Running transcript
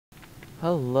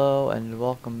Hello and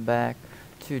welcome back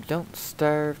to Don't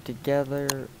Starve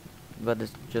Together, but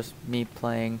it's just me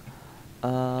playing.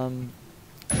 Um,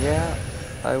 yeah,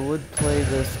 I would play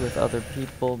this with other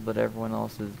people, but everyone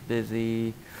else is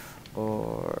busy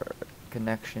or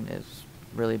connection is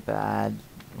really bad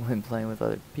when playing with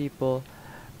other people.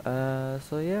 So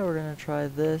yeah, we're gonna try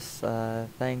this.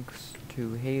 Thanks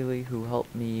to Haley who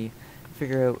helped me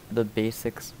figure out the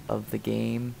basics of the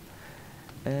game.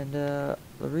 And the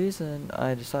reason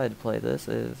I decided to play this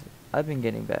is I've been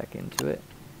getting back into it,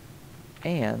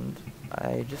 and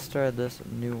I just started this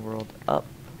new world up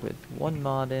with one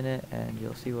mod in it, and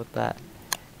you'll see what that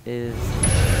is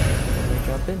when we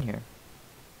jump in here.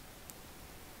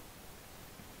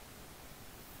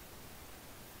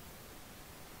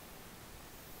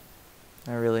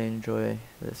 I really enjoy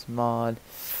this mod,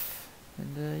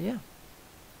 and yeah,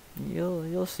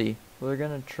 you'll see. We're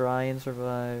gonna try and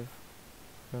survive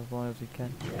for as long as we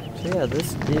can. So yeah,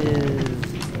 this is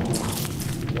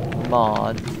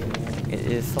mod. It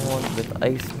is someone with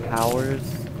ice powers,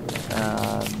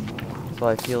 so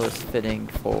I feel it's fitting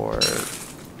for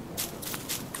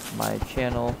my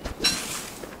channel.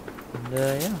 And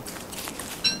yeah,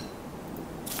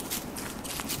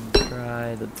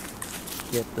 try to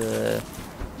get the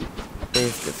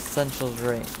basic essentials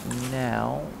right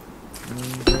now.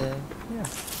 And yeah,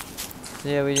 so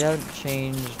yeah, we haven't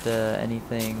changed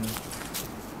anything.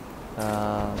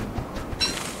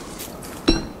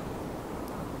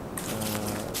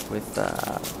 With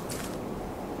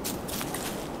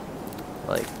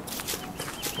like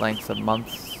lengths of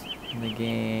months in the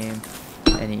game,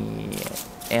 any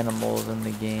animals in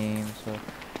the game, so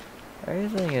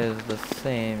everything is the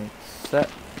same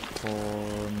except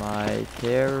for my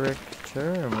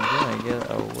character, and we're gonna get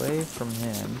away from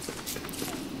him.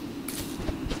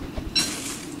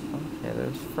 Okay,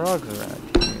 there's frogs around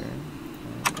here.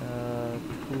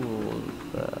 Tools,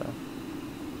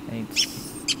 I need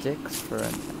sticks for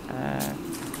an axe,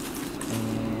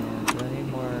 and I need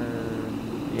more,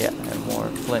 yeah, and more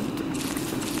flint.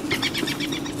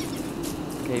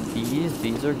 Okay,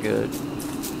 bees are good.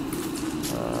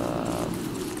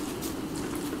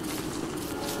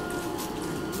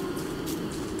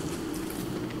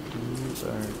 These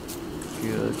are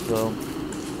good, so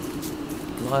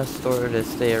a lot of store to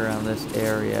stay around this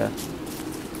area.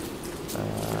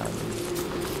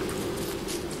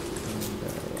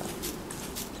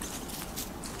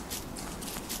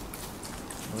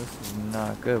 This is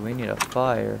not good. We need a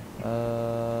fire.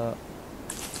 Oh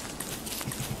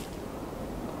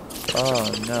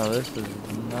no, this is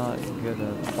not good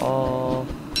at all.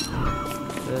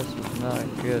 This is not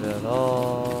good at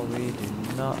all. We do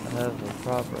not have the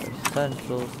proper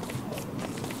essentials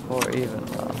or even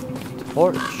a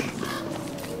torch.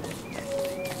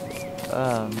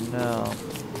 Oh no.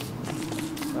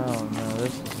 Oh no,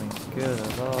 this isn't good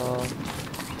at all.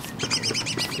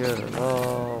 Good at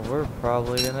all. We're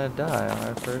probably gonna die on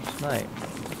our first night.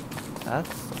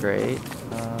 That's great.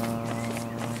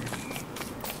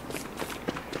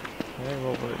 Okay,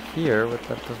 well we're here, but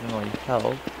that doesn't really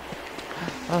help.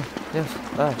 Oh, yes.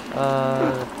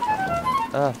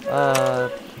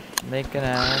 Make an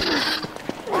axe.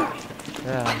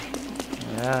 Yeah.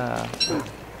 Yeah.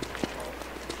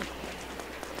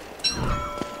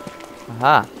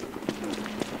 Aha.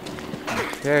 How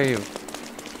dare you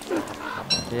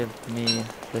give me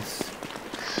this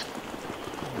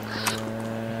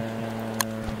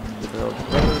build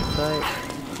prototype.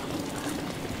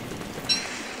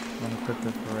 I'm gonna equip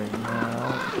it for right now.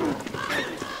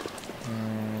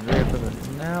 And re-equip it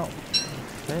now.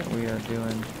 Okay, we are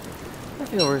doing, I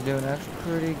feel we're doing actually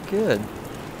pretty good.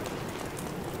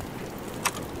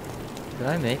 Did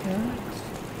I make an axe?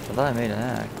 I thought I made an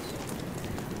axe.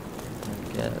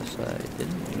 I guess I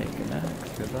didn't make an axe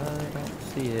because I don't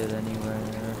see it anywhere.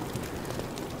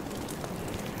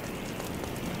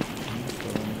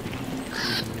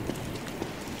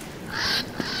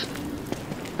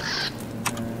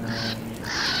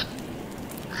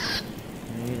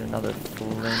 I need another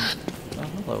flint. Oh,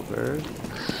 hello, bird.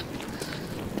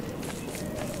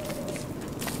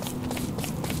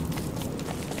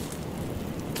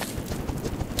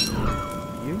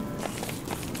 You?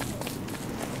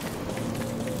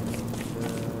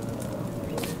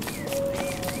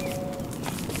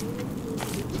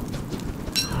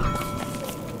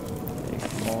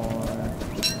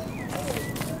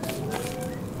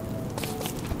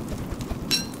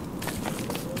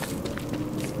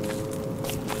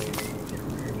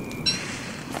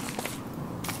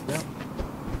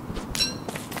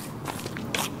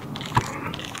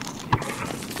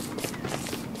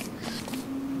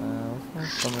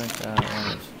 Something like that.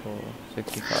 One is full.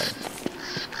 65.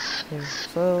 Okay,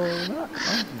 so not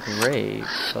great,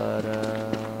 but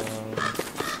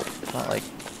not like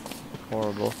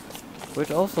horrible.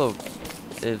 Which also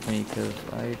is me, because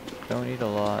I don't eat a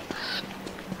lot.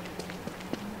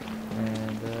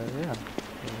 And yeah.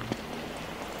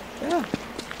 Yeah.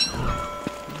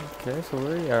 Okay, so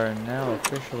we are now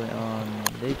officially on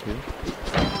day 2.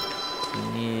 We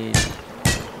need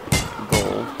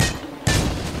gold.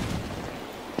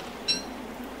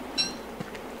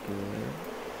 Good.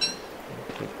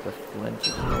 Take the flint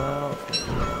as well.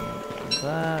 So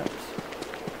that.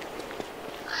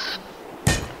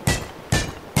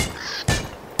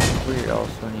 We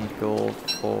also need gold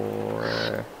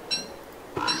for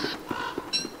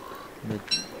the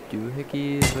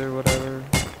doohickeys or whatever.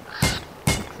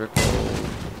 Trickle,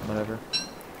 whatever.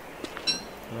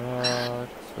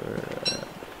 Rocks or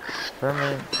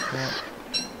permanent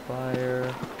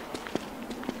campfire.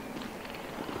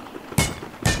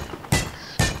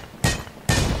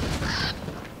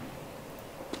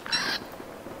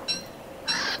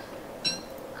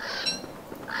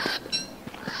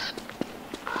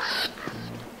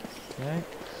 Okay.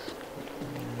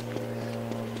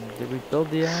 Did we build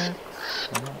the axe?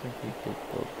 I don't think we did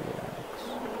build the axe.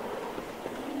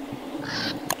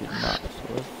 We did not, so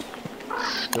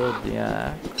let's build the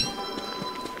axe.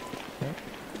 Okay.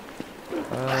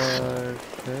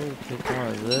 Okay, take more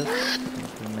of this.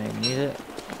 We may need it.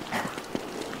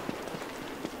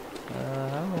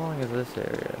 How long is this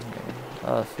area here?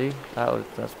 Oh, see?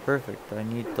 That's perfect. I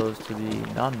need those to be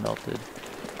non-melted.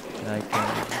 And I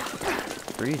can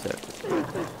freeze everything.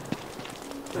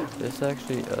 This is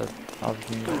actually an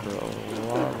opportunity for a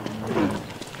lot of money.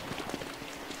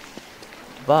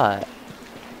 But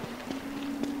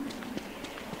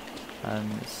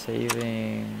I'm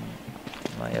saving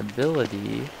my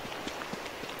ability.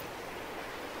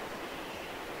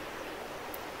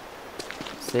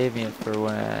 Saving it for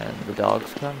when the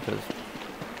dogs come, because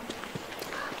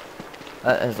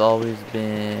that has always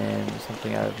been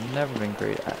something I've never been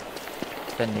great at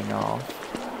fending off.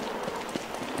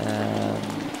 And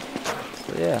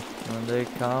so yeah, when they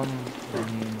come, I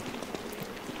mean,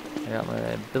 I got my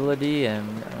ability,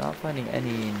 and I'm not finding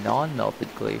any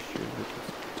non-melted glaciers, which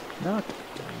is not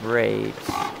great.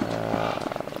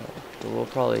 So we'll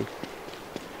probably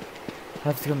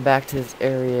have to come back to this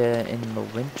area in the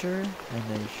winter, and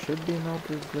there should be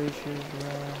melted glaciers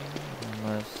around,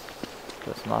 unless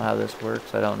that's not how this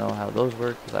works. I don't know how those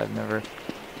work, because I've never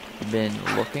been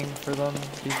looking for them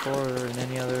before in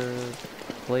any other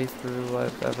playthrough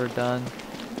I've ever done,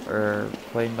 or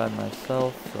playing by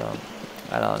myself, so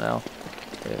I don't know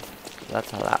if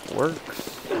that's how that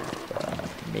works.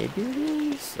 Maybe it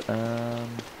is.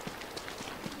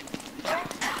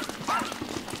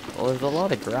 Well, there's a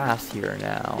lot of grass here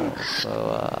now,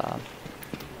 so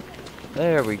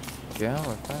there we go,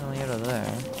 we're finally out of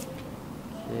there.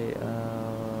 Okay,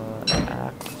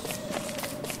 axe.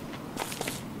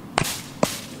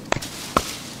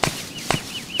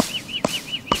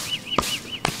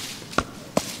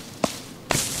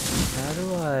 How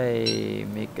do I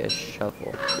make a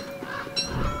shovel?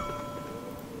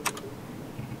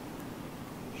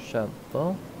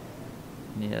 Shovel.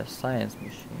 Need a science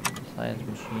machine. Science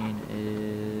machine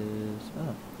is...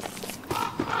 oh.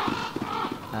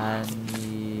 I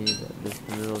need this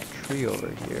little tree over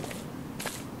here.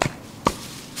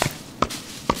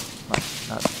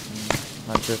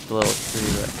 Not just a little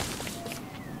tree, but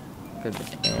could be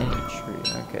any tree.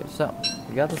 Okay, so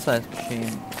we got the science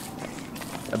machine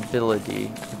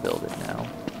ability to build it now.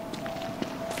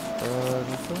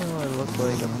 This doesn't really look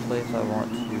like a place I want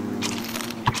to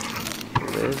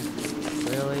live,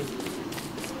 really.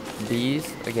 Bees,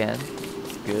 again,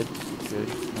 good.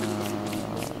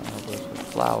 Help us with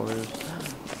flowers.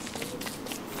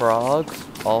 Frogs,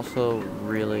 also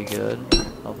really good.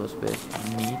 Help us with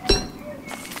meat.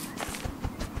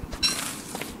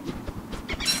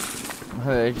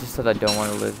 I just said I don't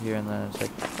want to live here, and then it's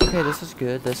like, okay, this is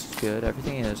good,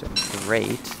 everything is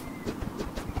great.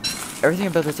 Everything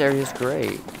about this area is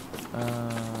great.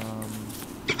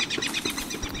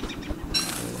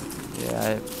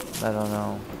 Yeah, I don't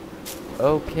know.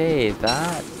 Okay,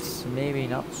 that's maybe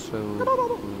not so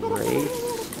great.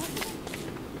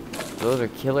 Those are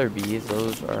killer bees.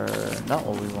 Those are not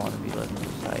what we want to be living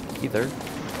inside either.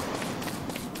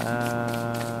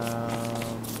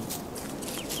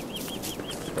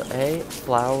 But hey,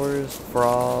 flowers,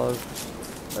 frogs,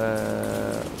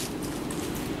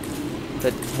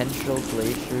 potential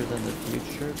glaciers in the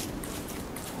future.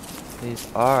 These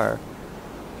are...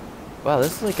 wow,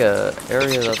 this is like a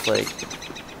area that's like,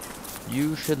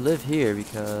 you should live here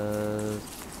because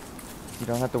you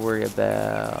don't have to worry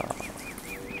about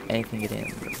anything getting in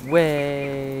the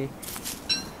way.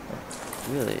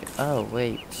 Really? Oh,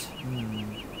 wait.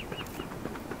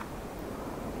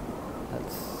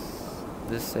 That's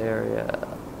this area.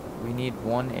 We need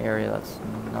one area that's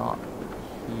not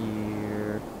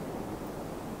here.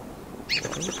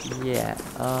 Yeah,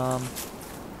 I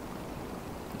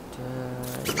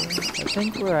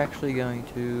think we're actually going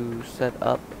to set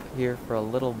up here for a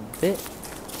little bit.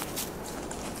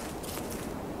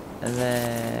 And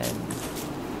then...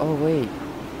 Oh, wait.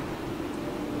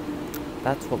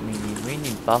 That's what we need. We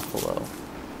need buffalo.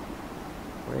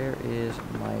 Where is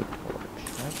my torch?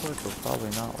 My torch will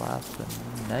probably not last the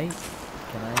night.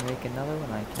 Can I make another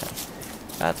one? I can.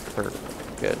 That's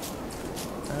perfect. Good.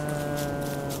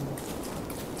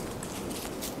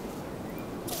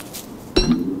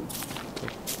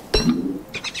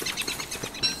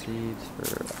 Seeds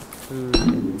for food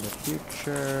in the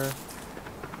future.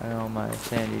 I know my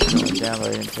sanity's going down, but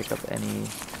I didn't pick up any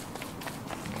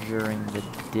during the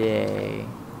day.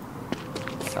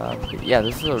 But yeah,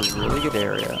 this is a really good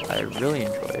area. I really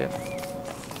enjoy it.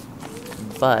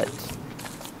 But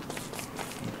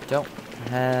we don't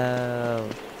have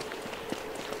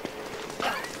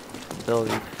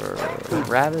ability for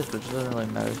rabbits, which doesn't really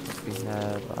matter since we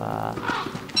have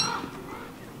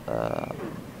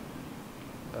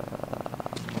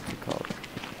what's it called?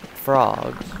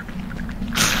 Frogs.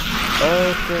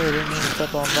 Okay, didn't mean to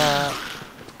step on that.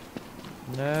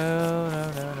 No.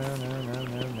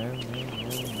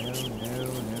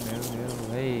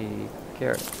 Hey,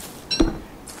 carrot.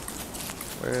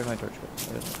 Where did my torch go?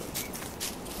 There's my torch.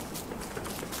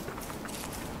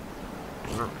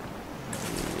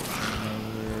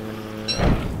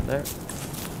 There.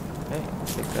 Okay,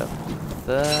 pick up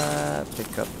that.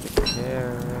 Pick up the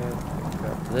carrot. Pick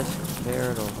up this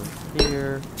carrot over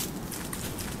here.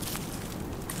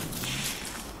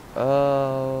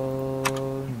 Oh,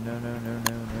 no.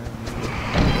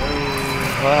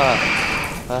 Ha.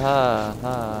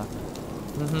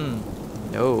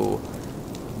 No.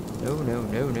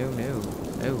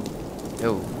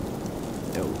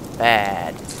 No.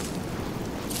 Bad.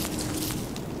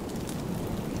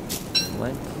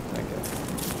 Flint. Okay.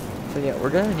 So yeah, we're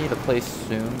gonna need a place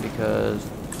soon because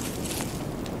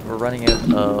we're running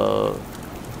out of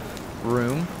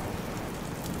room.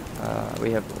 We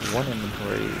have one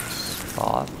inventory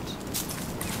spot.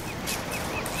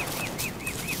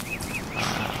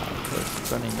 Okay,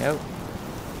 it's running out.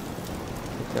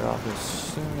 Take that off as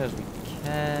soon as we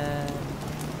can.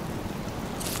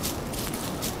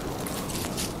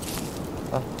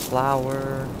 A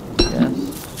flower, yes.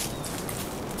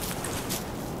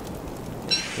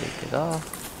 Take it off.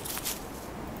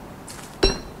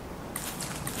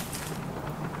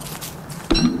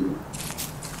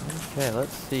 Okay,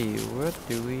 let's see. What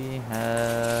do we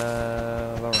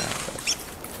have around us?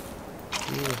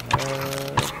 We have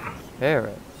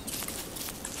carrots.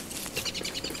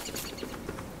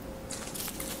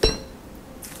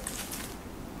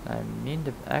 I mean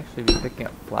to actually be picking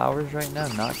up flowers right now,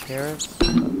 not carrots.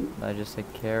 I just said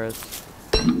carrots.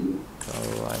 So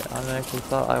I automatically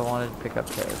thought I wanted to pick up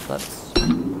carrots. That's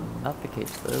not the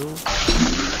case though.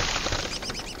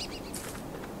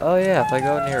 Oh yeah, if I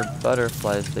go near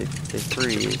butterflies, they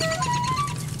freeze.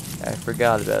 I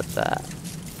forgot about that.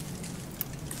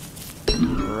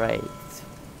 Right.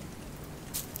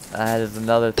 That is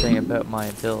another thing about my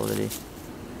ability.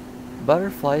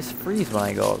 Butterflies freeze when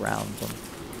I go around them.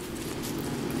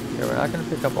 Okay, we're not going to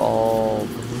pick up all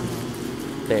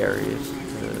berries,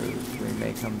 because we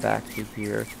may come back to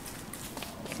here.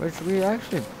 Which we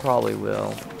actually probably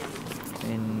will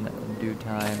in due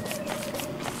time.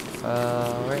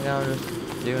 Right now I'm just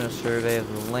doing a survey of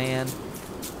the land.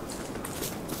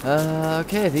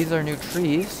 Okay, these are new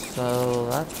trees, so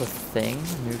that's a thing.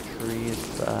 New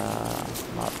trees,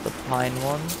 not the pine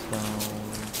ones, so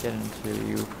get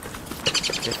into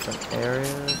different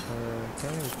areas. Okay,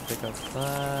 we can pick up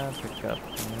that, pick up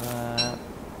that.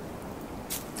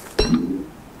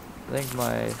 I think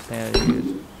my sanity is,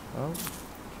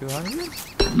 200?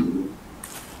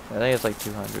 I think it's like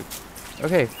 200.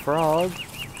 Okay, frog.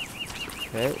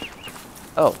 Okay.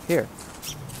 Oh, here.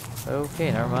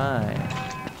 Okay, never mind.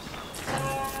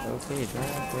 Okay,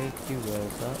 don't wake you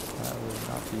guys up. That would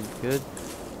not be good.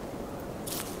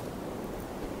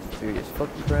 Serious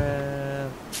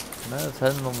footprint. No, it's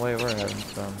heading the way we're heading,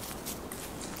 so.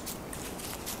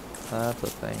 That's a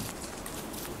thing.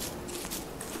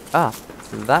 Ah,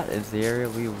 that is the area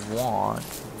we want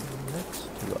next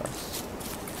to us.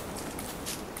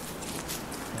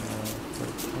 So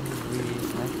can we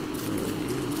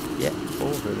actually get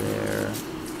over there?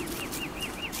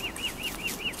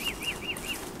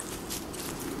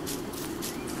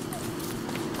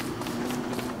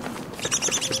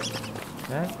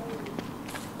 Okay.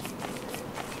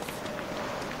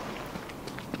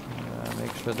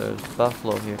 Make sure there's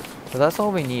buffalo here. So that's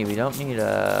all we need. We don't need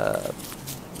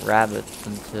rabbits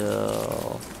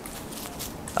until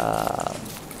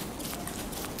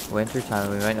winter time.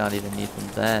 We might not even need them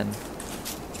then.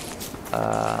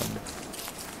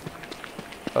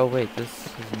 Oh wait, this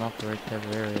is not the right type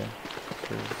of area.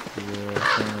 This is the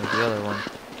same as the other one.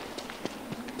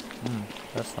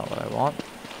 That's not what I want.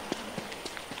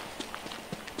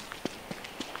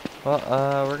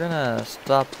 Well, we're gonna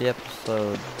stop the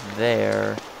episode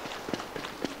there.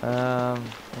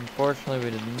 Unfortunately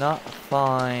we did not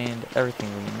find everything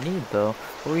we need though,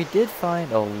 but we did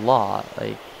find a lot.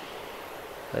 Like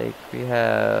we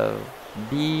have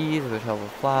bees, which help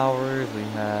with flowers. We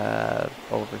have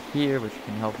over here, which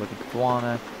can help with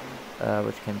iguana,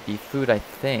 which can be food, I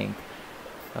think.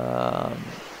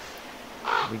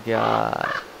 We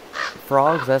got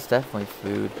frogs, that's definitely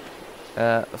food.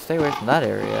 Stay away from that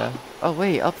area. Oh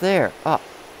wait, up there. Ah.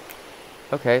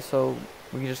 Okay, so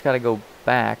we just gotta go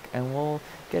back, and we'll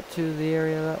get to the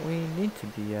area that we need to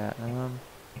be at.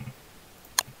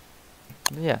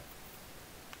 Yeah.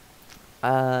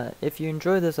 If you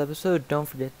enjoyed this episode, don't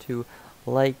forget to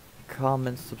like,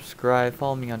 comment, subscribe,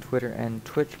 follow me on Twitter and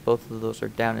Twitch. Both of those are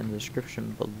down in the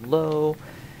description below.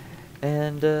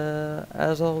 And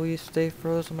as always, stay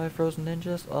frozen, my frozen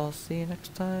ninjas. I'll see you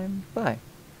next time. Bye.